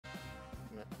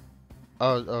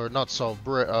or not Saul,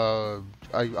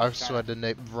 I still had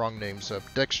the wrong names up.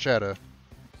 DexChatta.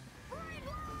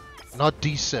 Not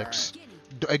D6. Right.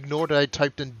 Ignore that I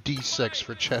typed in D6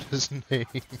 for Chatta's name.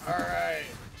 Alright.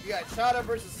 We got Chata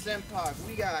versus Senpac.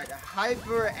 We got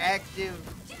hyperactive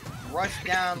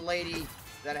rushdown lady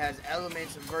that has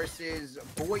elements versus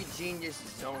boy genius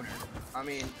zoner. I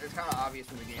mean, it's kind of obvious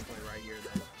from the gameplay right here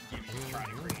that Jimmy's trying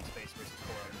to create space versus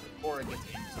Cora. Cora gets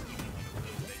into like a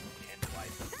little bit and end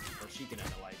life, or she can end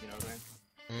the life, you know what I'm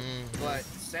saying? But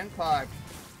Senpac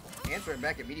answered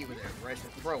back immediately with aggression.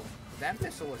 Bro, that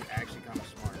missile was actually kind of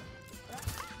smart.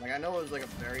 Like, I know it was like a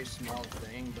very small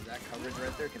thing, but that coverage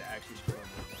right there could actually screw up.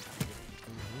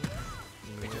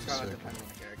 It just kind of depends on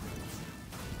the character.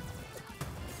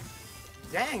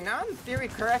 Dang, now I'm in theory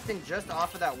correcting just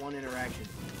off of that one interaction.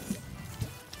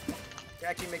 You're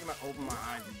actually making me open my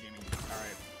eyes to Jimmy.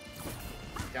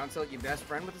 Alright. Down tilt your best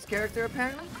friend with this character,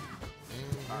 apparently?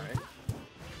 Alright.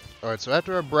 Alright, so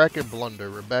after our bracket blunder,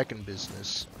 we're back in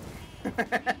business.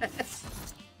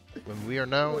 When we are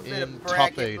now in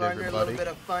top 8, everybody. A little bit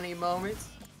of funny moments.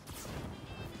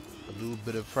 A little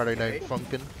bit of Friday Night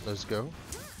Funkin'. Let's go.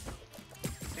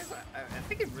 I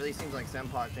think it really seems like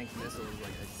Senpac thinks missile is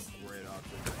like a great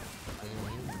option.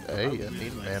 Hey, I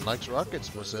mean, man likes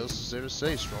rockets. What else is there to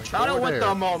say? Strong Chata with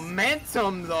the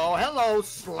momentum, though. Hello,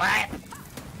 slap.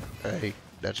 Hey,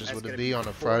 that's just what it be on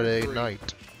a Friday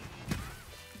night.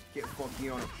 Get funky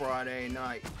on a Friday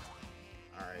night.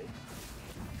 Alright.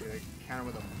 Counter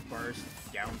with a burst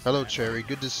down. Hello, Cherry.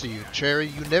 Good to see you. Cherry,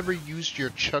 you never used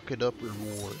your Chuck It Up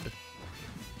reward.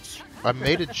 I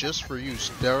made it just for you.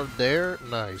 There,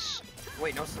 nice.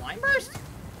 Wait, no slime burst?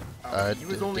 Oh, he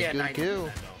was only at 90%, though.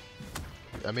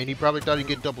 I mean, he probably thought he'd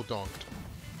get double donked.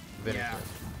 Yeah.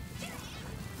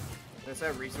 That's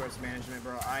that resource management,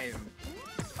 bro. I'm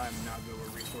not good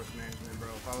with resource management, bro.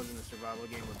 If I was in a survival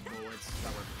game with bullets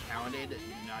that were counted, do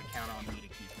not count on me to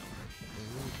keep them.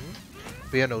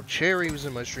 But yeah, no, Cherry was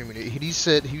in my stream and he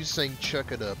said, he was saying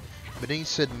chuck it up. But then he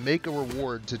said make a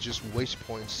reward to just waste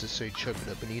points to say chuck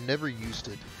it up, and he never used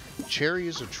it. Cherry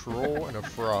is a troll and a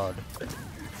fraud.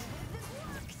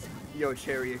 Yo,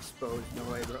 Cherry exposed, no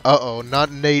way, bro. Uh-oh,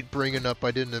 not Nate bringing up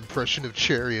I did an impression of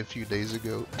Cherry a few days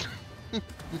ago.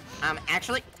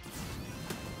 Actually...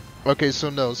 Okay, so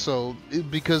no, so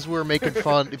because we're making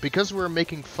fun, of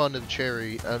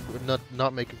Cherry,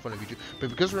 not making fun of you, but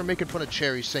because we're making fun of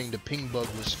Cherry saying the ping bug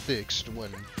was fixed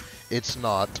when it's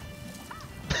not.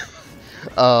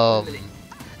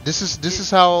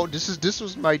 This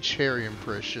was my Cherry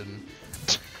impression.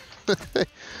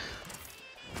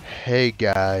 Hey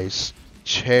guys,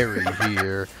 Cherry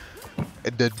here.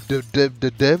 The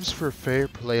devs for Fair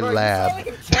Play Lab.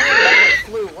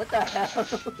 What the hell?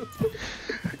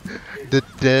 The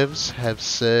devs have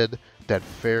said that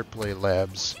Fair Play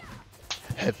Labs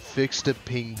have fixed a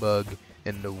ping bug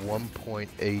in the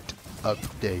 1.8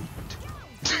 update.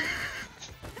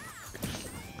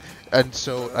 And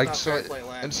so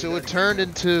it turned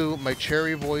into my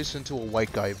Cherry voice into a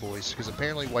white guy voice, because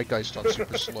apparently white guys talk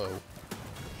super slow.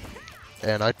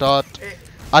 And I thought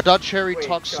Cherry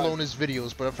talks slow in his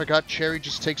videos, but I forgot Cherry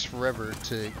just takes forever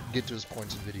to get to his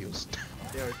points in videos.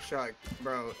 Yo, Chuck,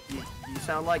 bro, you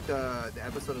sound like the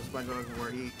episode of SpongeBob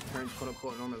where he turns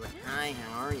quote-unquote normal, like, hi,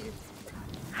 how are you?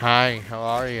 Hi, how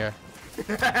are you?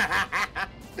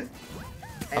 Anyway,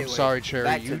 I'm sorry,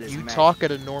 Cherry, you talk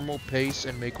at a normal pace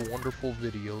and make wonderful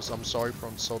videos. I'm sorry for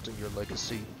insulting your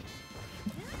legacy.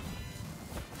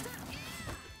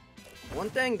 One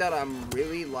thing that I'm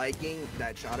really liking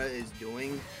that Chata is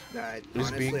doing that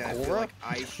honestly I feel like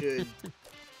I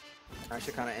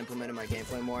should kind of implement in my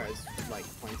gameplay more as like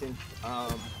Plankton,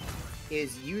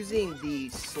 is using the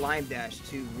slime dash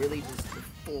to really just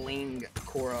fling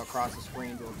Cora across the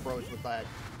screen to approach with that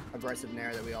aggressive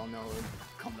nair that we all know and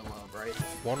come to love, right?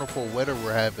 Wonderful weather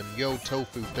we're having. Yo,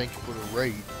 Tofu, thank you for the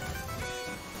raid.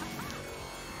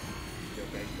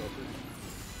 Okay, Tofu?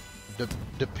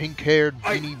 The pink-haired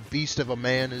beanie beast of a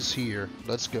man is here.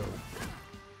 Let's go.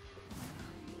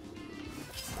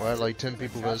 Well, like 10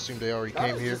 people that assume they already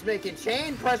came here. Just making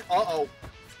chain press. Uh-oh.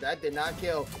 That did not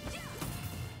kill.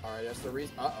 Alright, that's the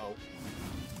reason. Uh-oh.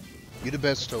 You're the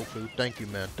best, Tofu. Thank you,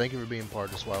 man. Thank you for being part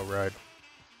of this wild ride.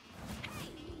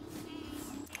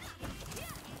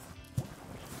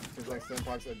 Seems like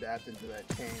Senpac's adapted to that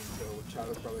chain, so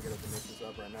Chata's probably gonna mix this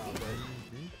up right now, but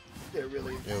it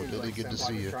really seems like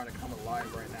Senpac is trying to come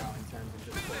alive right now in terms of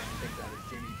just playing things out of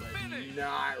Jimmy, but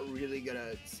not really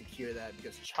gonna secure that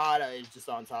because Chata is just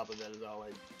on top of it as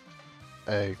always.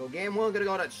 Hey. So game 1 gonna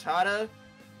go to Chata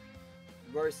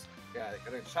versus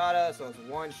Chata, so it's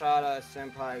 1 Chata,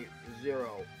 Senpai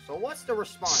 0. So what's the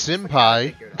response?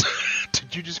 Senpai?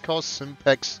 Did you just call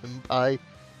Senpac Senpai?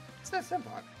 It's not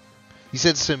Senpac. He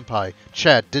said Senpai.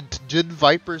 Chat, did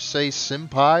Viper say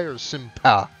Senpai or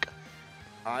Senpac?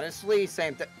 Honestly,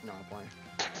 same thing. No, I'm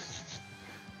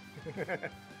playing.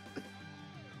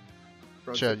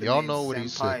 Bro, Chat, y'all know what he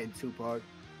said. And Tupac.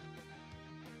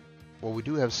 Well, we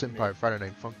do have Senpai Friday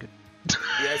Night Funkin'.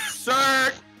 Yes,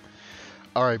 sir!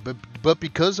 Alright, but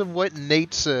because of what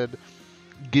Nate said,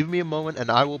 give me a moment and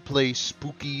I will play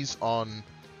Spookies on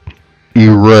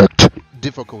Erect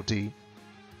difficulty.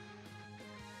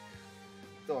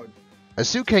 Dog. I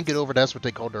still can't get over that's what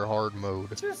they call their hard mode.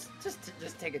 Just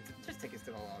take it to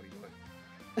the lobby, boy.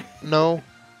 No.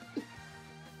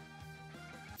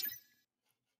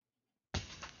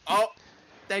 Oh,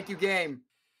 thank you, game.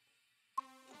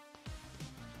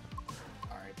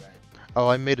 Alright, bet. Oh,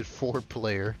 I made it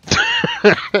 4-player.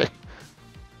 Yeah,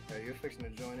 you're fixing to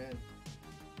join in.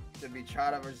 Should be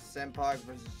Chata versus Senpac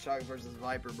versus Chuck versus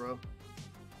Viper, bro.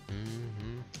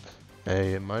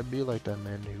 Hey, it might be like that,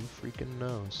 man. Who freaking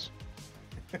knows?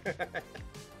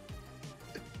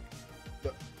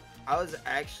 Look, I was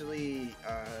actually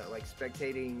like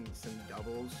spectating some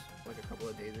doubles like a couple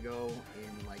of days ago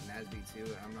in like NASB 2,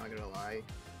 and I'm not gonna lie,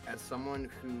 as someone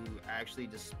who actually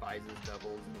despises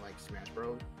doubles in like Smash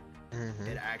Bros,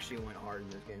 it actually went hard in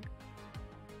this game.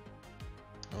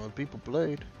 Oh, people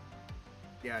played.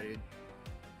 Yeah, dude.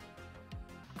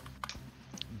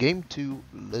 Game 2,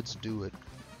 let's do it.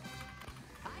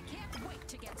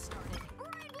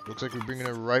 Looks like we're bringing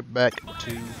it right back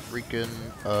to freaking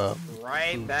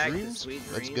right back Dreams? to Sweet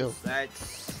Let's Dreams. go.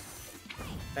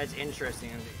 That's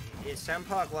interesting. Is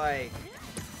Senpac like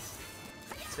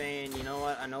saying, you know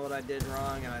what, I know what I did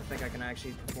wrong, and I think I can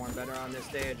actually perform better on this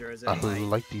stage, or is it I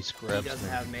like these grabs. he doesn't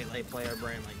man. have melee player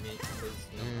brain like me? Because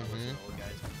you know, I was the old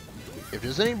guys. If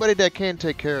there's anybody that can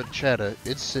take care of Chatta,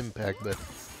 it's Senpac, but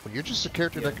when you're just a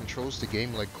character that controls the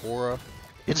game like Korra,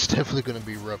 it's definitely gonna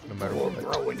be rough no matter what.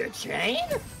 Bro, in the chain?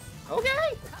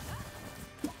 Okay.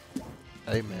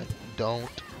 Hey man,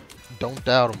 don't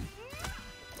doubt him.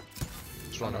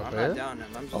 What's wrong I'm up not there? down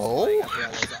him. I'm just Oh. like, I feel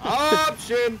like it's an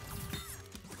option.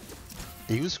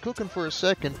 He was cooking for a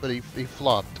second, but he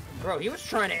flopped. Bro, he was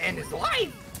trying to end his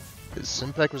life.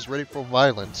 Senpac was ready for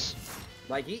violence.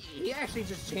 Like, he actually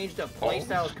just changed the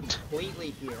playstyles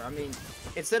completely here. I mean,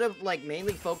 instead of, like,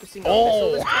 mainly focusing on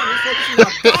missile this time, he's focusing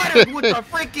on bottom with the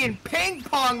freaking ping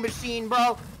pong machine,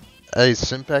 bro. Hey,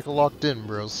 Senpac locked in,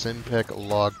 bro. Senpac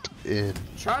locked in.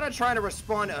 Chata trying to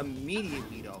respond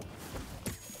immediately, though.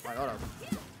 Alright, hold on.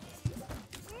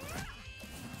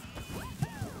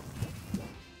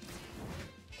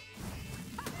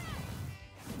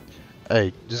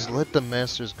 Hey, just let the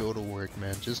masters go to work,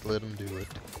 man. Just let them do it.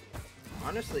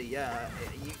 Honestly, yeah,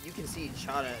 you can see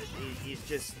Chata, he's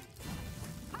just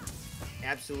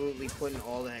absolutely putting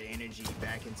all that energy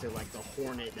back into, like, the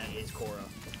hornet that is Korra.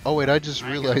 Oh wait, I just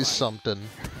realized something.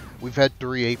 We've had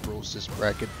 3 Aprils this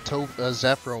bracket.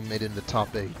 Zafro made in the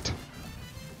top 8.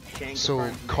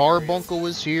 So Carbuncle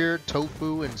is here,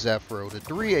 Tofu, and Zafro. The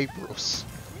 3 Aprils.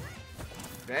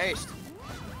 Based.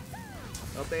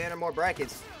 Hope they enter more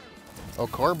brackets. Oh,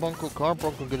 Carbuncle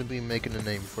gonna be making a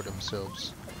name for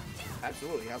themselves.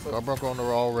 Absolutely. Carbuncle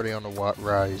already on the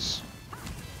rise.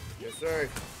 Yes, sir.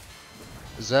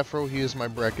 Zafro, he is my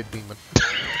bracket demon.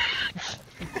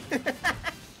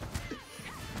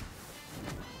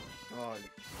 Oh,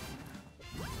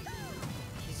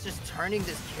 he's just turning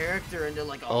this character into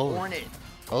like a hornet.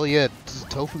 Oh yeah,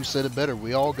 Tofu said it better.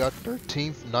 We all got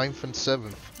 13th, 9th, and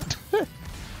 7th.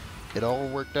 It all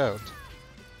worked out.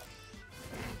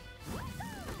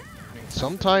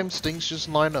 Sometimes things just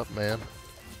line up, man.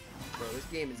 Bro, this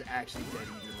game is actually dead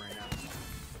even right now.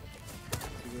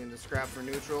 Doing the scrap for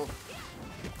neutral.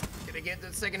 Gonna get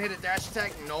the second hit of dash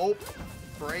attack. Nope.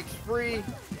 Breaks free.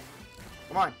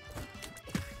 Come on.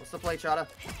 What's the play, Chata?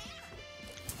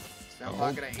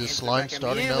 This slime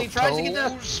starting out. Tries to get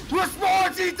the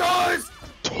response. He does.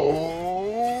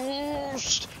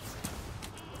 Toast.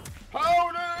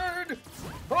 Powdered.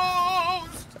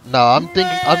 Toast. Nah,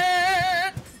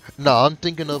 I'm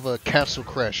thinking of Castle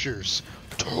Crashers.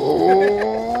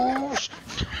 Toast.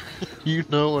 You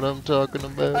know what I'm talking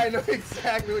about. I know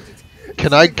exactly what you're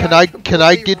Can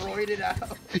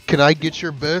I get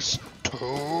your best?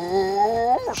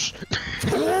 Toast.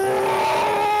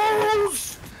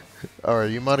 Toast.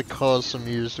 Alright, you might have caused some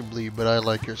ears to bleed, but I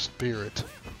like your spirit.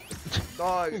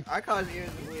 Dog, I cause ears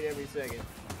to bleed every second.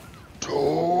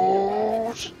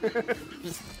 Toast.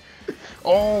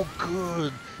 Oh,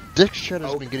 good.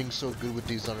 DexChatta's been getting so good with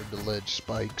these under the ledge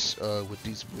spikes, with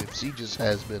these whips. He just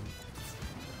has been.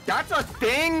 That's a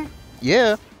thing?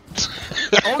 Yeah.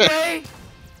 Okay.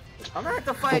 I'm gonna have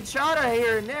to fight Chata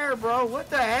here and there, bro. What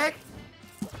the heck?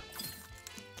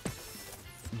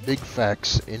 Big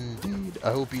facts, indeed.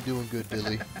 I hope you're doing good,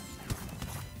 Dilly.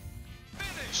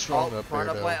 Strong up there,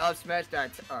 though. Up smash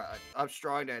that, up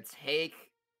strong to take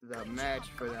the match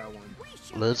for that one.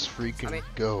 Let's freaking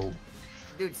go.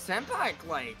 Dude, Senpac,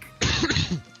 like...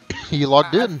 He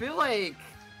locked in. I feel like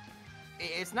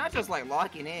it's not just like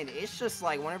locking in, it's just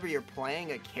like whenever you're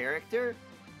playing a character,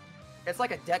 it's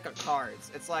like a deck of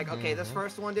cards. It's like, okay, this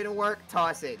first one didn't work,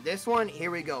 toss it. This one,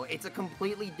 here we go. It's a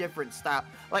completely different style.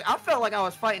 Like, I felt like I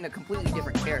was fighting a completely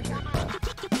different character.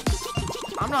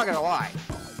 I'm not gonna lie.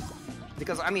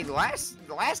 Because, I mean, the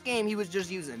last game he was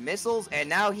just using missiles, and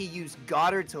now he used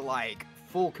Goddard to, like,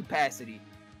 full capacity.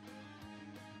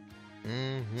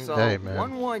 So, hey, man.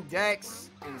 1-1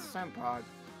 Dex and Senpac.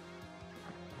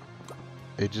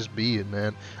 It just be it,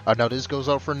 man. Now this goes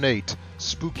out for Nate.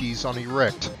 Spookies on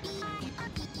Erect.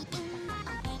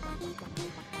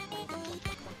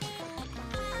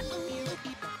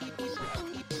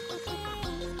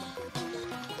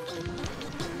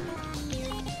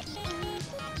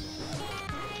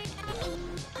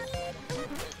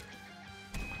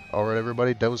 Alright,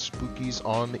 everybody, that was Spookies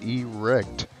on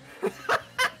Erect.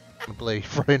 Play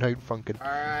Friday Night Funkin'.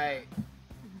 Alright.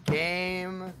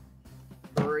 Game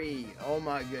 3. Oh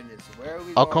my goodness. Where are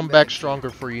we I'll going come back stronger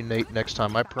for you, Nate, next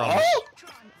time, I promise. Oh!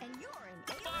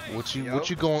 What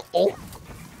you going? Oh!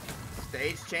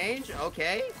 Stage change?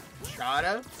 Okay.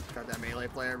 Chata. Got that melee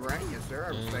player brain. Yes, sir. I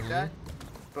respect that.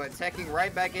 But teching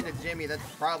right back into Jimmy, that's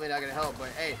probably not going to help. But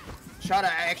hey, Chata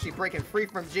actually breaking free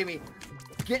from Jimmy.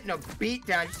 Getting a beat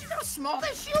down. You see how small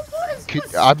that shield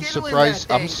was? I'm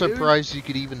surprised. I'm surprised you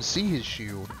could even see his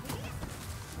shield.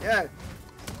 Yeah.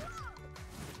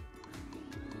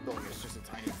 Oh, it's just a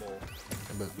tiny bowl.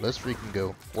 But let's freaking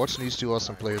go. Watching these two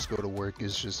awesome players go to work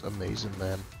is just amazing,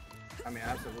 man. I mean,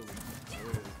 absolutely.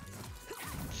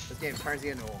 This game turns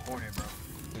you into a hornet, bro.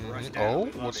 Oh,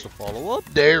 what's the follow-up?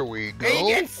 There we go.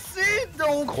 Hey, get Sid,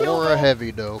 though. Core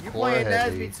heavy, though. You Core playing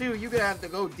heavy. NASB too? You're gonna have to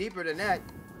go deeper than that.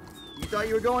 You thought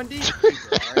you were going deep?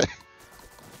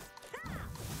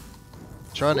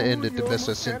 Trying to end it the best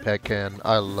that Senpac can.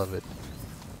 I love it.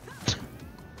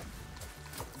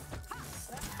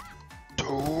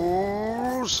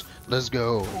 Toes! Let's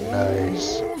go.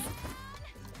 Nice.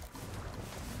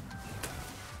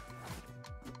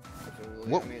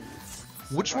 What?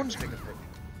 Which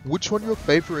one your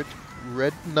favorite?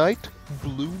 Red Knight,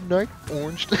 Blue Knight,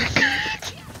 Orange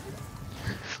Knight?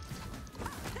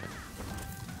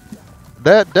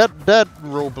 That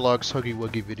Roblox Huggy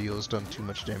Wuggy video has done too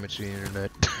much damage to the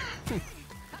internet.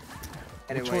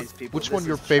 Anyways, which one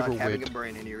your favorite having wit? a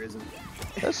brain aneurysm.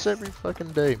 That's every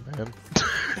fucking day, man.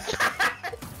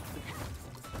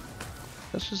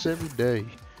 That's just every day.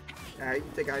 How you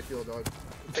think I feel, dog?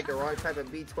 You take the wrong type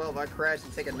of B12, I crash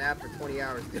and take a nap for 20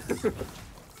 hours.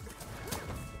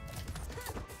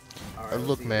 Right,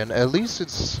 look, man, at least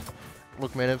it's...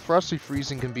 Look, man, if Frosty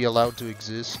Freezing can be allowed to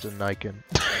exist, and I can...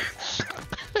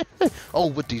 Oh,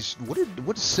 what is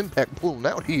Senpac pulling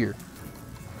out here?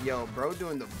 Yo, bro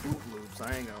doing the boot loops,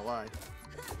 I ain't gonna lie.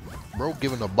 Bro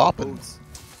giving a bopping. Boots.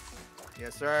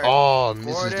 Yes, sir. Oh,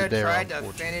 misses the dare. Tried to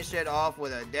finish it off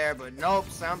with a dare, but nope.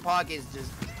 Senpac is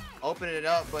just opening it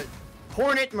up, but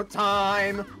Hornet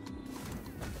time.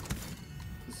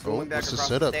 Oh, back what's the across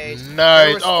setup? The stage.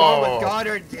 Nice. Oh, with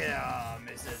Goddard. Yeah,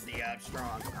 misses the up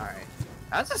strong. All right,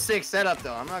 that's a sick setup,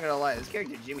 though. I'm not gonna lie. This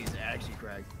character Jimmy's actually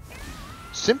cracked.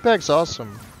 Senpac's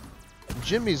awesome.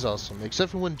 Jimmy's awesome,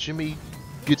 except for when Jimmy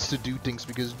gets to do things,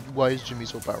 because why is Jimmy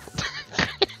so powerful?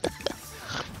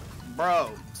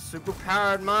 Bro, super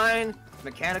powered mind,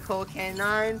 mechanical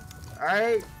canine.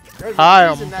 Alright? Hi,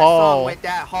 I'm that Paul. Song went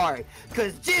that hard.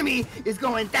 Cause Jimmy is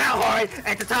going that hard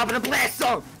at the top of the blast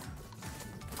zone.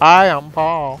 Hi, I'm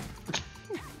Paul.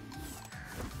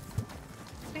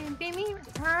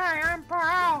 Hi, I'm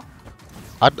Paul.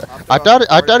 I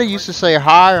thought he used to say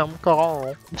hi, I'm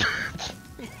Carl.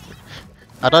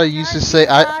 I thought he used to say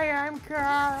Hi, I'm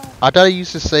Carl. I thought he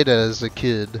used to say that as a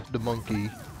kid, the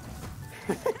monkey.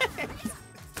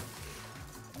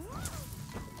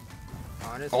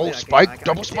 Honestly, Oh, spike,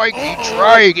 double spike. He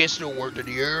tried. He gets to work to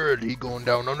the earth. He going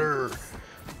down under.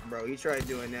 Bro, he tried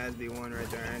doing NASB 1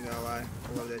 right there. I ain't gonna lie.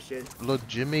 I love that shit. Look,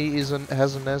 Jimmy has a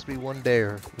NASB 1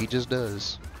 dare. He just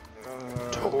does.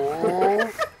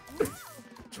 Toad.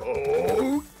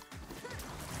 Toad.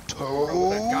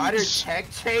 The Goddard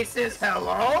tech chases.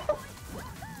 Hello.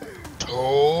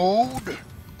 Toad.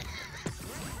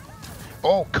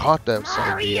 Oh, caught that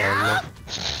son. Yeah.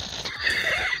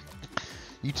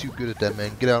 You too good at that,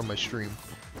 man. Get out of my stream.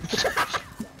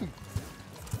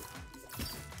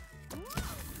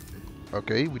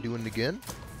 Okay, we doing it again.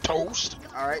 Toast.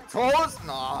 All right, toast.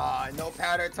 Nah, no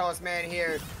powder toast man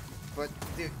here. But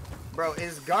dude, bro,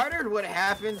 is guarded what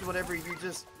happens whenever you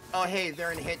just? Oh hey,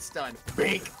 they're in hit stun.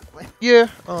 Bink. Yeah,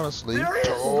 honestly. There is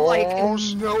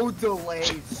Toast. like no delay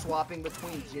swapping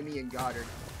between Jimmy and Goddard.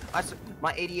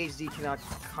 My ADHD cannot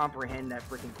comprehend that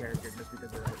freaking character just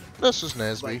because of that. That's just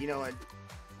NASB. But you know what?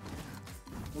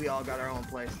 We all got our own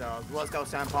playstyles. Let's go,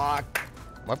 Senpac.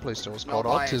 My playstyle is called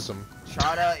autism.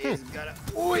 Chada is gonna.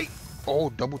 Oi!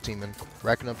 Oh, double teaming,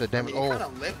 racking up that damage. I mean, he kind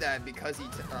of lived that because he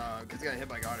got hit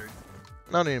by Goddard.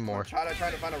 Not anymore. Chada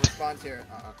trying to find a response here.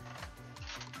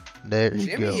 There you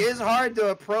Jimmy go. is hard to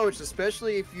approach,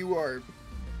 especially if you are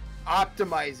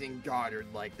optimizing Goddard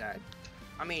like that.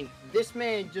 I mean, this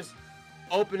man just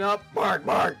open up, bark,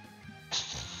 bark.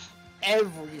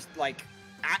 Every, like,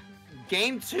 at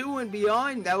game 2 and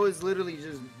beyond, that was literally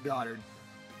just Goddard.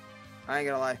 I ain't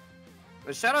gonna lie.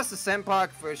 But shout outs to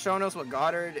Senpac for showing us what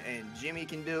Goddard and Jimmy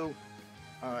can do.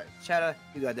 Chatta,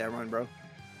 you got that run, bro.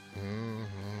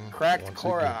 Cracked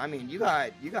Cora. I mean, you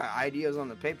got ideas on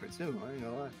the paper too. I ain't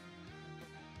gonna lie.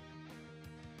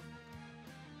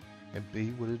 It be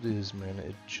what it is, man.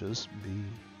 It just be.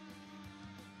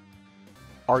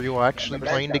 Are you actually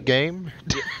playing the game?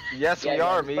 Yes, we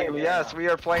are. Yes, we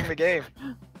are playing the game.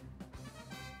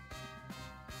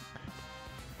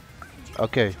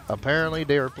 Okay, apparently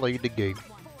they are playing the game.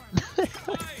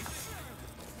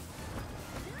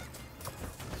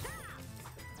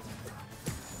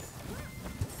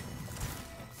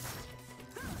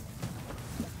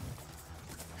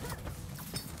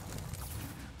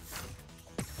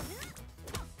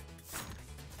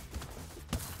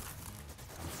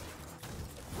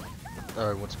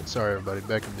 Alright, once again, sorry everybody,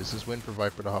 back in business. Waiting for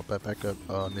Viper to hop back up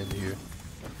into here.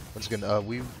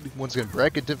 Once again,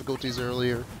 bracket difficulties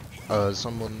earlier.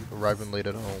 Someone arriving late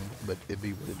at home, but it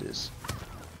be what it is.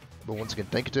 But once again,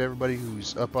 thank you to everybody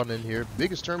who's up on in here.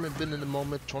 Biggest tournament been in the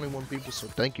moment, 21 people, so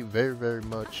thank you very, very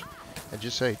much. And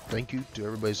just say thank you to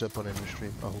everybody's up on in the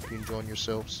stream. I hope you're enjoying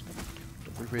yourselves.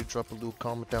 Don't forget to drop a little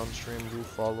comment down the stream, a little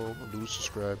follow, a little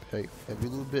subscribe. Hey, every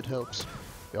little bit helps.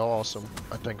 Y'all awesome.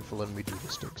 I thank you for letting me do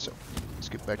this thing. So let's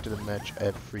get back to the match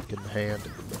at freaking hand.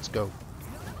 Let's go.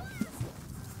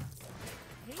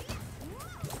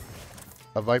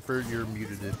 Viper, you're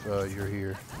muted if you're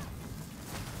here.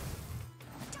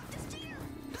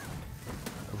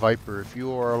 Viper, if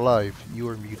you are alive, you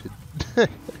are muted.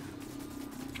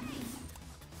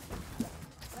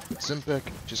 Senpac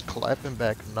just clapping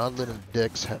back, not letting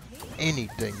Dex have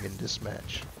anything in this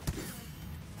match.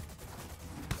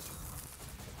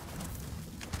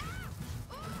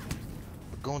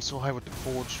 We're going so high with the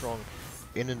forward strong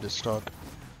in into stock.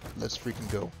 Let's freaking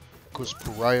go. Of course,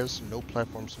 pariahs, no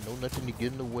platforms, no nothing to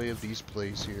get in the way of these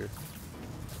plays here.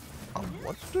 I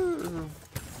wonder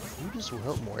who this will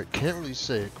help more. I can't really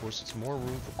say. Of course, it's more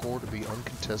room for core to be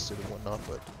uncontested and whatnot,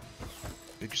 but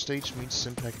bigger stage means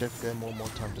Senpac definitely got more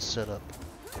time to set up.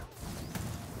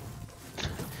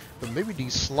 But maybe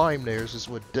these slime layers is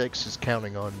what Dex is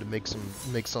counting on to make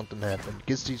something happen.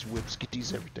 Gets these whips, get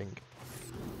these everything.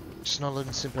 Just not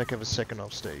letting Senpac have a second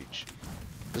off stage.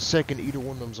 The second either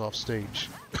one of them's off stage,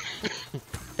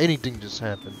 anything just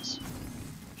happens.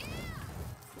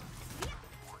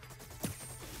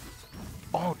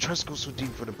 Oh, tries to go so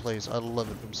deep for the plays. I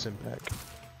love it from Senpac.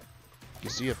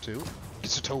 Gets the up two.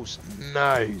 Gets a toast.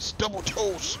 Nice. Double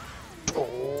toast.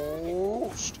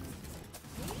 Toast.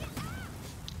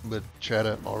 But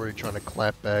Chatta already trying to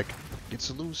clap back. Gets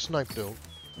a little snipe though.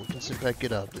 What can Senpac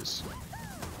get out of this?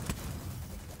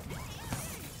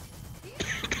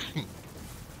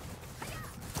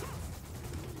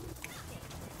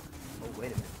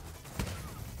 Wait a minute.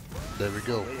 There we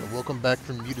go. And welcome back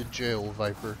from muted jail,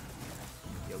 Viper.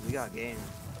 Yo, we got game.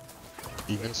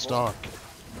 Even stock.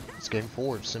 It's game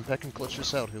 4. If Senpac can clutch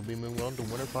this out, he'll be moving on to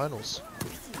winter finals.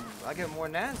 I get more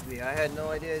NASB. I had no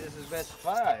idea this is best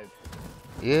 5.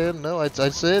 Yeah, no, I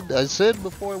said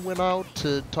before I went out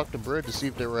to talk to Brett to see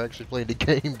if they were actually playing the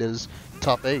game as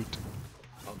top 8.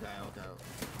 Okay.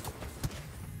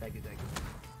 Thank you.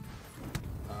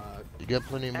 You got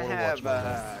plenty more to watch.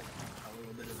 A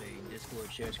little bit of a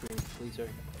Discord share screen, please, sir.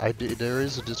 There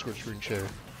is a Discord screen share.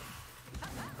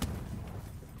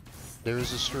 There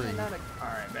is a stream.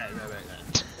 Alright, bad.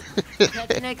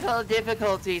 Technical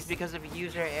difficulties because of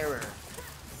user error.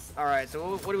 Alright,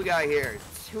 so what do we got here?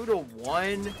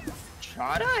 2-1.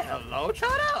 Chada? Hello,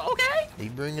 Chada? Okay. He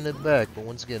bringing it back, but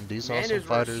once again, these awesome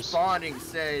fighters. Responding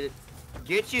said,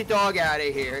 "Get your dog out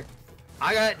of here.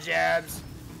 I got jabs.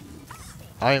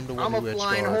 I am the one I'm who a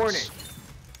flying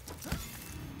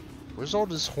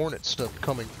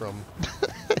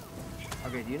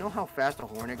Okay, do you know how fast a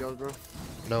hornet goes, bro?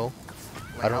 No.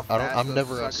 Like I'm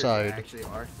never outside. Actually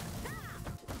are.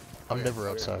 I'm never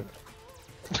outside.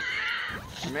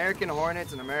 American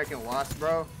hornets and American wasps,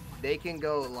 bro, they can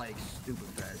go like stupid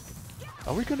fast.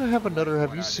 Are we gonna have another?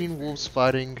 Have you seen wolves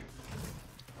fighting?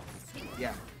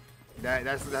 Yeah,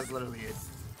 that's literally it.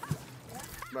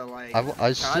 But like,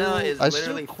 I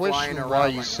still question why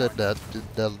you said that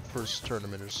first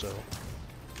tournament or so.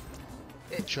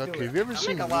 Chuck, have you ever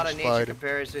seen a lot of nature fight?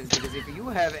 comparisons because if you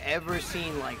have ever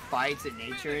seen like fights in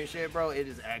nature and shit, bro, it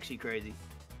is actually crazy.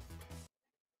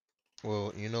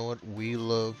 Well, you know what? We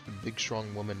love a big,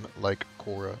 strong woman like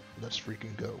Cora. Let's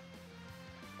freaking go.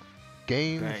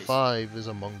 Game 5 is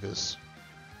among us.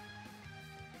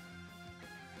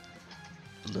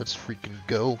 Let's freaking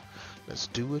go. Let's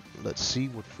do it. Let's see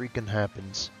what freaking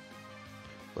happens.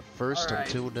 But first,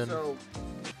 until then... So,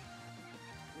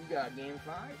 we got game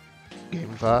 5?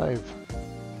 Game 5.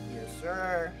 Yes,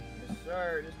 sir. Yes,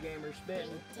 sir. This gamer's spitting.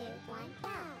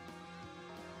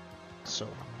 So,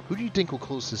 who do you think will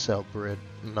close this out, Bread?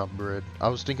 Not Bread. I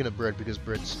was thinking of Bread because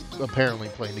Bread's apparently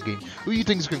playing the game. Who do you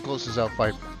think is going to close this out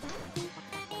fight?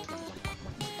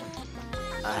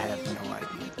 I have no idea.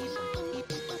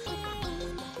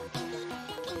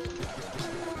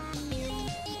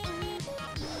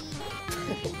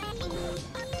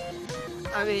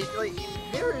 I mean, like,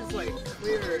 there is, like,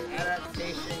 clear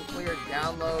adaptation, clear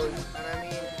downloads, and I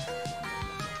mean,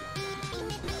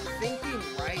 thinking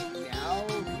right now,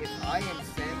 if I am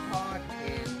Senpac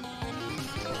and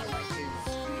like his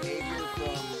behavior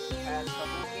from the past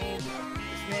couple of games,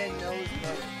 this man knows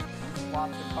to swap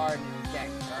the card in his deck,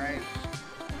 alright?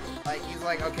 Like, he's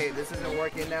like, okay, this isn't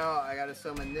working now, I gotta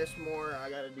summon this more, I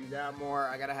gotta do that more,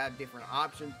 I gotta have different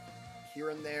options here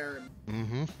and there.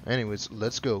 Anyways,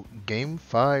 let's go. Game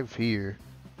 5 here.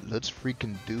 Let's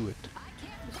freaking do it.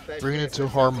 Especially bringing it to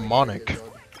Harmonic.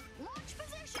 Alright,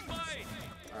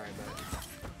 but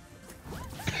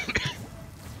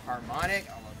Harmonic?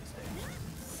 I love this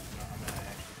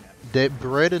thing.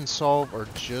 Bread and Solve are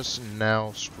just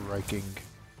now striking.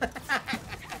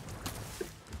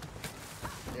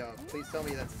 Yo, please tell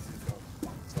me that's a Zuko.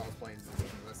 Solve's playing Zuko.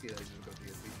 Let's see that Zuko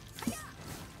PSP.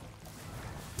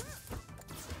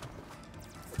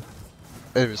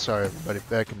 Anyway, sorry everybody,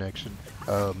 bad connection.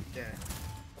 Yeah.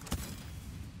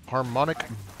 Harmonic,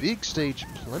 big stage,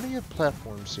 plenty of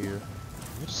platforms here.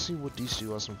 Let's see what these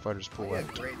two awesome fighters pull out.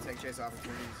 Yeah, great tech chase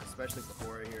opportunities, especially for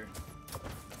Cora here.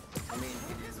 I mean,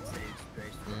 it is a stage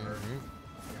based for her, to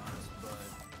be honest, but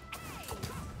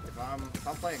if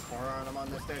I'm playing Cora and I'm on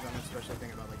this stage, I'm especially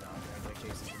thinking about like the tech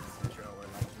chases in this intro or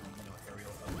like, you know,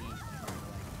 aerial elite, trying to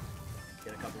like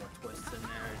get a couple of twists in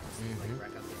there just to like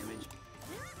rack up damage.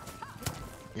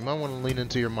 You might want to lean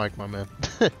into your mic, my man.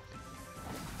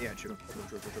 Yeah, true.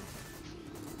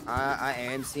 I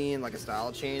am seeing like a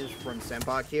style change from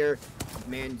Senpac here.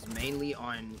 Man's mainly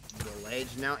on the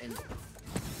ledge now, and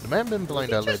the man been playing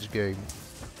that ledge game.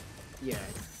 Yeah.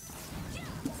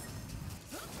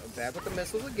 Back with the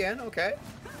missiles again, okay.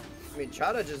 I mean,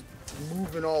 Chatta just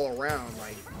moving all around,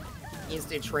 like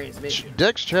instant transmission.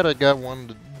 DexChatta got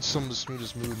some of the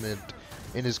smoothest movement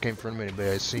in this game from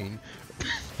anybody I've seen.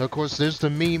 Of course, there's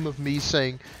the meme of me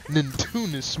saying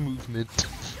Nintunis movement.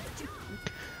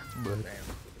 But,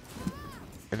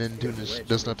 and then Nintunis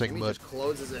does not take much. Just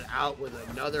closes it out with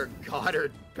another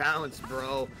Goddard bounce,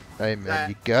 bro. Hey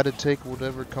man, you gotta take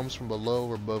whatever comes from below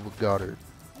or above a Goddard.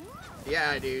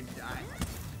 Yeah, dude.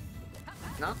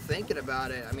 Not thinking about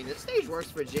it. I mean, this stage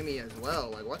works for Jimmy as well.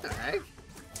 Like, what the heck?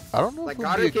 I don't know like, if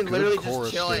Goddard can literally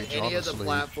just chill stage, at any honestly. of the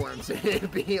platforms and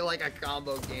it'd be like a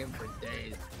combo game for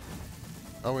days.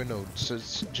 Oh wait, no. So,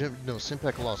 no,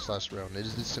 Senpac lost last round. It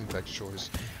is the Senpac's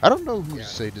choice. I don't know who to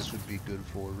say this would be good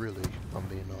for, really, if I'm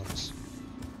being honest.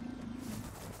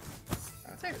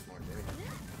 I'd say it's more Jimmy.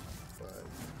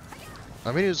 But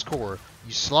I mean, it's core.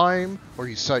 You slime or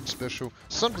you side special,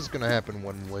 something's gonna happen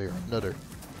one way or another.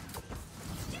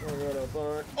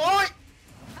 Oi!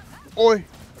 Oi!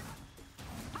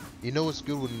 You know what's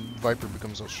good when Viper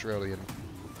becomes Australian?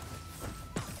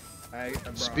 Bro,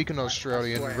 Speaking of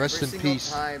Australian, swear, rest in peace. Every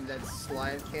single time that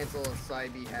slime cancel and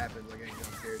side B happens, like I get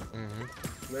scared.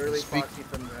 Literally Foxy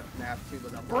from the NASB 2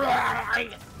 was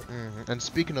up. And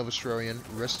speaking of Australian,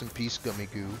 rest in peace, Gummy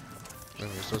Goo.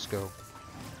 Anyways, let's go.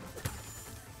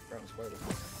 Bro, spoilers.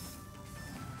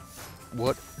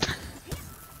 What?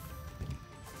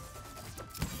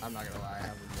 I'm not gonna lie, I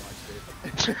haven't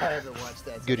watched it. I haven't watched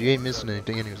that. Good, you ain't missing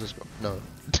anything. Anyways, let's go. No.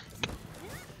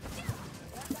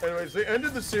 Anyways, they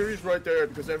ended the series right there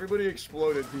because everybody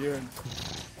exploded at the end.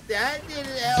 That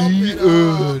didn't help at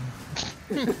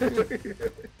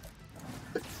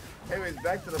all. Anyways,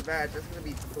 back to the match. That's gonna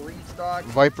be 3 stock.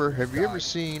 Viper, have you ever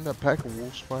seen a pack of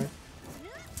wolves fight?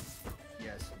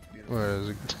 Yes, it's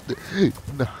beautiful.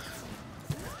 No.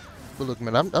 But look,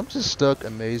 man, I'm just stuck,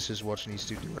 amazed, just watching these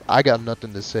two do it. I got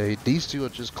nothing to say. These two are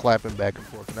just clapping back and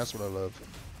forth, and that's what I love.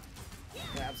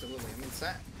 Yeah, absolutely. I mean,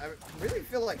 I really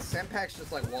feel like Senpac's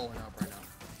just like walling up right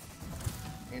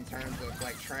now, in terms of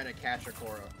like trying to catch a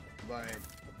Korra, but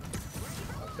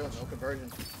still no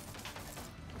conversion.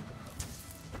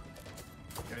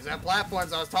 There's that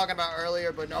platforms I was talking about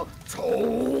earlier, but no.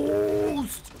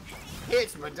 Toast!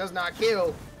 Hits, but does not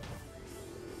kill.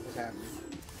 What's happening?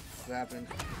 What's happening?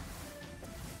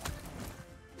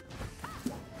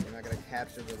 They're not gonna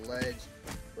capture the ledge.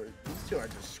 But these two are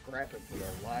just scrapping for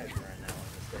their lives right now on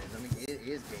the stage. I mean, it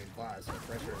is game 5, so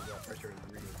pressure is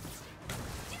real.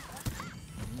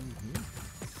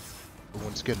 But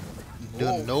once again,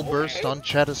 no burst on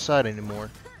Chatta's side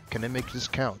anymore. Can they make this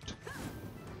count?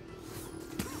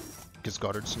 Gets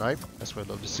Goddard snipe. That's what I'd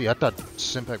love to see. I thought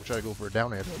Senpac would try to go for a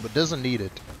down air, but doesn't need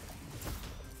it.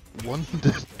 1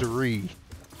 to 3.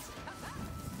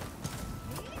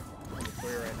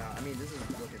 Clear right now. I mean, this is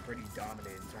looking pretty dominant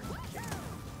in terms of game.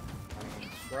 I mean,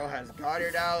 bro has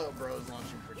Goddard out. Bro's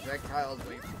launching projectiles,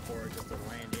 waiting for it just to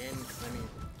land in. I mean,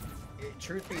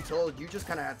 truth be told, you just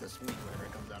kind of have to sweep whenever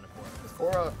it comes down to Korra. Because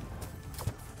Korra,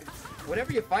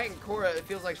 whenever you're fighting Korra, it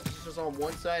feels like she's just on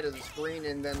one side of the screen,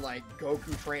 and then like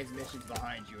Goku transmissions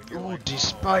behind you, and you're like, these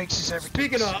spikes is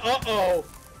everything. Speaking of,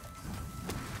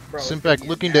 bro, Senpac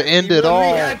looking to end it all.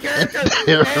 And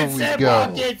there we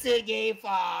go. Gets it, game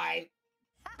 5.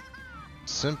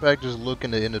 Senpac just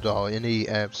looking to end it all, and he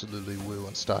absolutely will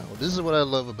in style. This is what I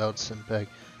love about Senpac.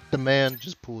 The man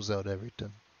just pulls out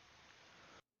everything.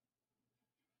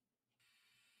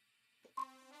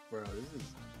 Bro,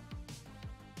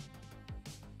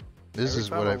 This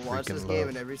is what I watch this freaking game, love.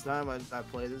 and every time I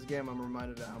play this game, I'm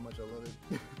reminded of how much I love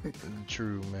it.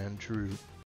 True, man, true.